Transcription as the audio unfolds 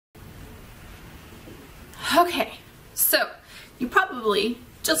Okay, so you probably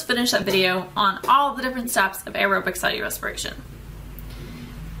just finished that video on all the different steps of aerobic cellular respiration.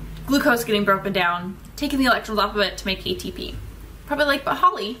 Glucose getting broken down, taking the electrons off of it to make ATP. Probably like, but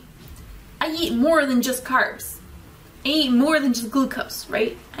Holly, I eat more than just carbs. I eat more than just glucose,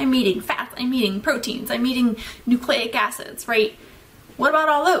 right? I'm eating fats, I'm eating proteins, I'm eating nucleic acids, right? What about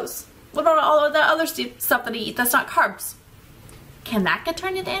all those? What about all of that other stuff that I eat that's not carbs? Can that get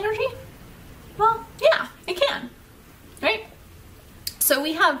turned into energy? Well, yeah, it can, right? So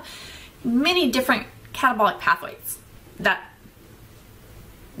we have many different catabolic pathways that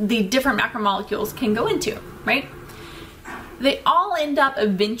the different macromolecules can go into, right? They all end up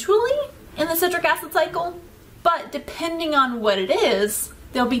eventually in the citric acid cycle, but depending on what it is,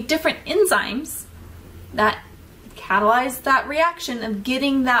 there'll be different enzymes that catalyze that reaction of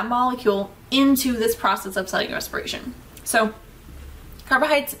getting that molecule into this process of cellular respiration. So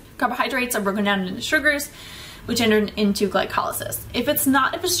carbohydrates are broken down into sugars, which enter into glycolysis. If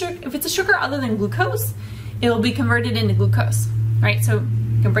it's a sugar other than glucose, it will be converted into glucose, right? So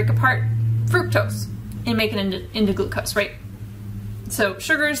you can break apart fructose and make it into glucose, right? So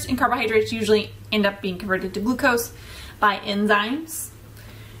sugars and carbohydrates usually end up being converted to glucose by enzymes,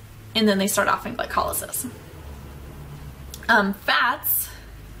 and then they start off in glycolysis. Fats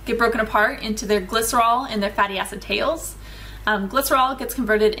get broken apart into their glycerol and their fatty acid tails. Glycerol gets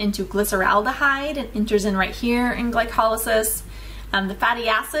converted into glyceraldehyde and enters in right here in glycolysis. The fatty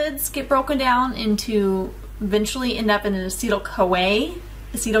acids get broken down into, eventually end up in an acetyl-CoA,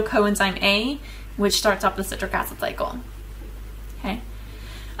 acetyl-coenzyme A, which starts off the citric acid cycle. Okay.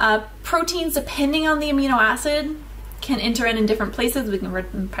 Proteins, depending on the amino acid, can enter in different places. We can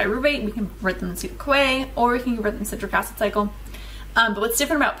convert them to pyruvate, we can convert them to acetyl-CoA, or we can convert them to citric acid cycle. But what's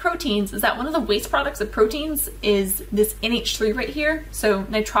different about proteins is that one of the waste products of proteins is this NH3 right here. So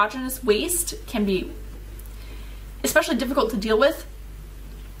nitrogenous waste can be especially difficult to deal with.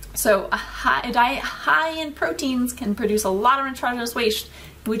 So a diet high in proteins can produce a lot of nitrogenous waste,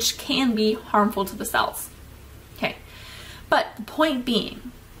 which can be harmful to the cells. Okay, but the point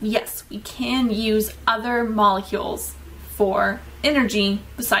being, yes, we can use other molecules for energy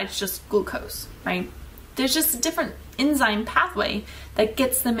besides just glucose, right? There's just a different enzyme pathway that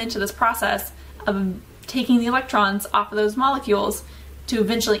gets them into this process of taking the electrons off of those molecules to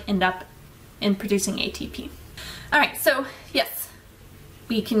eventually end up in producing ATP. All right, so yes,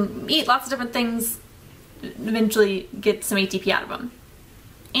 we can eat lots of different things, eventually get some ATP out of them.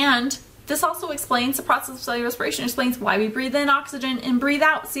 And this also explains the process of cellular respiration, explains why we breathe in oxygen and breathe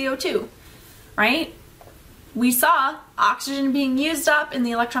out CO2, right? We saw oxygen being used up in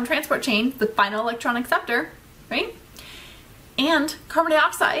the electron transport chain, the final electron acceptor, right? And carbon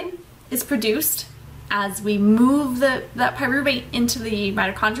dioxide is produced as we move that pyruvate into the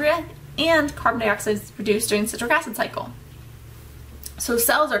mitochondria, and carbon dioxide is produced during the citric acid cycle. So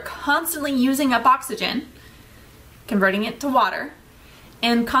cells are constantly using up oxygen, converting it to water,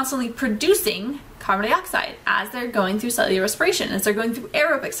 and constantly producing carbon dioxide as they're going through cellular respiration, as they're going through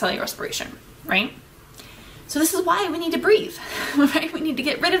aerobic cellular respiration, right? So this is why we need to breathe, right? We need to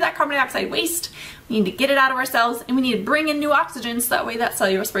get rid of that carbon dioxide waste, we need to get it out of our cells, and we need to bring in new oxygen so that way that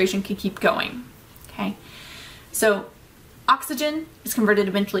cellular respiration can keep going, okay? So oxygen is converted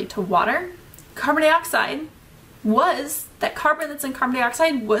eventually to water. Carbon dioxide that carbon that's in carbon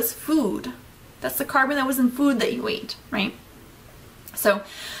dioxide was food. That's the carbon that was in food that you ate, right? So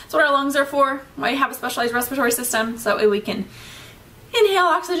that's what our lungs are for, why we have a specialized respiratory system, so that way we can inhale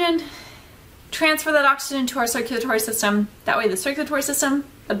oxygen, transfer that oxygen to our circulatory system. That way the circulatory system,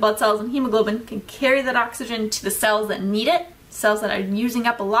 the blood cells and hemoglobin, can carry that oxygen to the cells that need it, cells that are using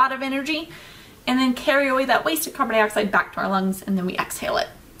up a lot of energy, and then carry away that wasted carbon dioxide back to our lungs, and then we exhale it,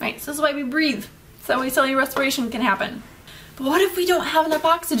 right? So this is why we breathe, so that way cellular respiration can happen. But what if we don't have enough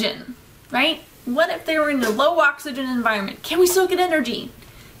oxygen, right? What if they were in a low oxygen environment? Can we still get energy?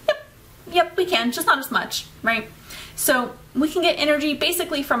 Yep, we can, just not as much, right? So we can get energy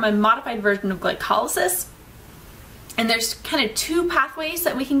basically from a modified version of glycolysis. And there's kind of two pathways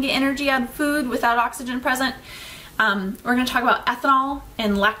that we can get energy out of food without oxygen present. We're going to talk about ethanol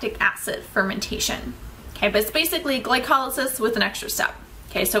and lactic acid fermentation. Okay, but it's basically glycolysis with an extra step.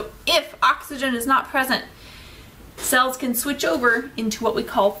 Okay, so if oxygen is not present, cells can switch over into what we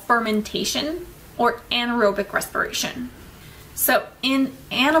call fermentation or anaerobic respiration. So in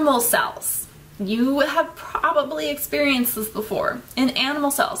animal cells, you have probably experienced this before. In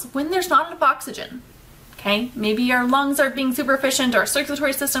animal cells, when there's not enough oxygen, okay, maybe our lungs are being super efficient, or our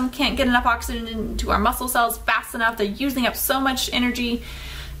circulatory system can't get enough oxygen into our muscle cells fast enough, they're using up so much energy,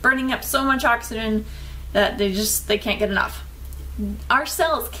 burning up so much oxygen that they can't get enough. Our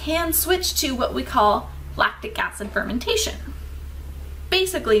cells can switch to what we call lactic acid fermentation.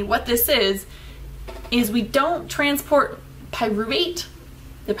 Basically, what this is we don't transport pyruvate,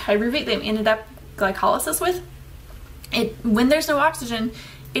 the pyruvate they ended up glycolysis with. When there's no oxygen,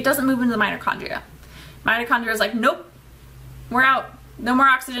 it doesn't move into the mitochondria. Mitochondria is like, nope, we're out, no more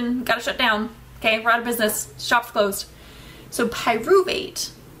oxygen, gotta shut down, okay, we're out of business, shop's closed. So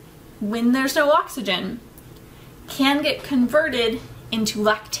pyruvate, when there's no oxygen, can get converted into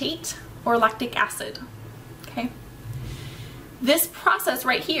lactate or lactic acid, okay? This process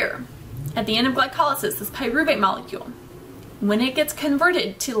right here, at the end of glycolysis, this pyruvate molecule, when it gets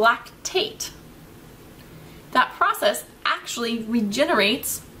converted to lactate, that process actually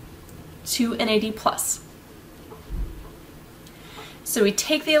regenerates to NAD+. So we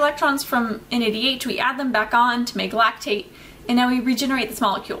take the electrons from NADH, we add them back on to make lactate, and now we regenerate this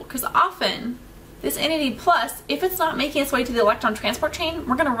molecule. Because often, this NAD+, if it's not making its way to the electron transport chain,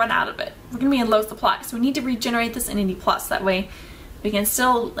 we're going to run out of it. We're going to be in low supply. So we need to regenerate this NAD+. That way, we can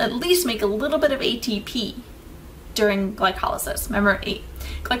still at least make a little bit of ATP during glycolysis. Remember,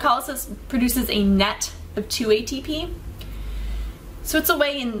 glycolysis produces a net of 2 ATP. So it's a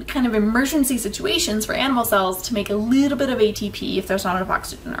way in kind of emergency situations for animal cells to make a little bit of ATP if there's not enough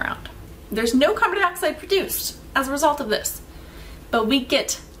oxygen around. There's no carbon dioxide produced as a result of this, but we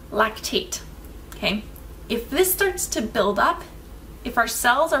get lactate, okay? If this starts to build up, if our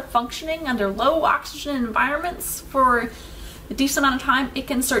cells are functioning under low oxygen environments for a decent amount of time, it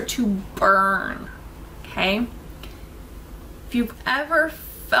can start to burn, okay? If you've ever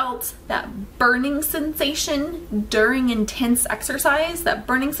felt that burning sensation during intense exercise, that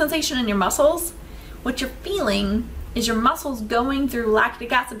burning sensation in your muscles, what you're feeling is your muscles going through lactic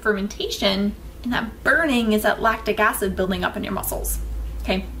acid fermentation, and that burning is that lactic acid building up in your muscles,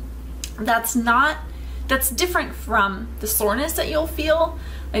 okay? That's different from the soreness that you'll feel,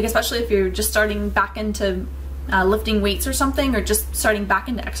 like especially if you're just starting back into lifting weights or something, or just starting back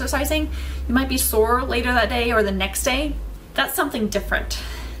into exercising. You might be sore later that day or the next day. That's something different.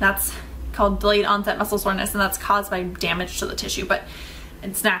 That's called delayed onset muscle soreness, and that's caused by damage to the tissue, but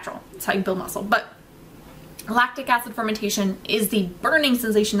it's natural. It's how you build muscle. But lactic acid fermentation is the burning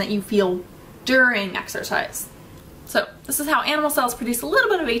sensation that you feel during exercise. So this is how animal cells produce a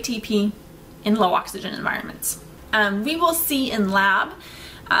little bit of ATP in low oxygen environments. We will see in lab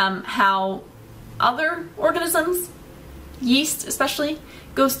how other organisms, yeast especially,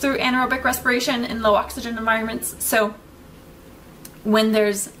 goes through anaerobic respiration in low oxygen environments. So when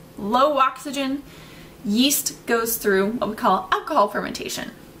there's low oxygen, yeast goes through what we call alcohol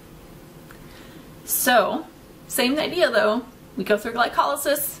fermentation. So, same idea though, we go through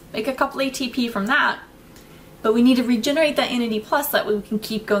glycolysis, make a couple ATP from that, but we need to regenerate that NAD+ so that way we can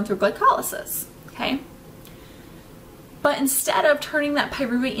keep going through glycolysis, okay? But instead of turning that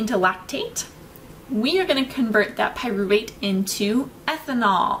pyruvate into lactate, we are going to convert that pyruvate into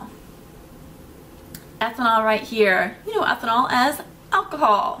ethanol. Ethanol right here. You know ethanol as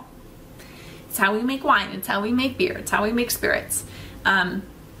alcohol. It's how we make wine, it's how we make beer, it's how we make spirits. Ethanol,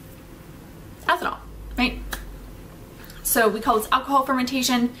 right? So we call this alcohol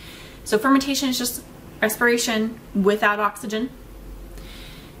fermentation. So fermentation is just respiration without oxygen.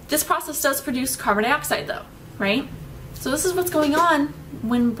 This process does produce carbon dioxide though, right? So this is what's going on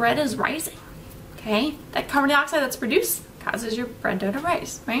when bread is rising, okay? That carbon dioxide that's produced causes your bread dough to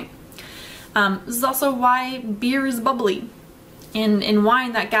rise, right? This is also why beer is bubbly. In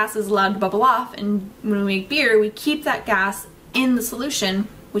wine, that gas is allowed to bubble off, and when we make beer, we keep that gas in the solution,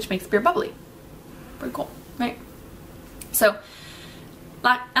 which makes beer bubbly. Pretty cool, right? So,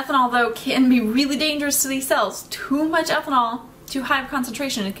 ethanol, though, can be really dangerous to these cells. Too much ethanol, too high of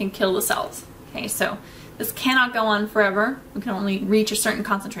concentration, it can kill the cells. Okay, so this cannot go on forever. We can only reach a certain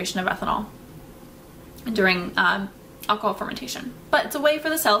concentration of ethanol during alcohol fermentation. But it's a way for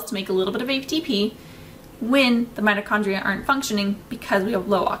the cells to make a little bit of ATP when the mitochondria aren't functioning because we have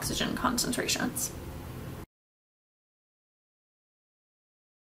low oxygen concentrations.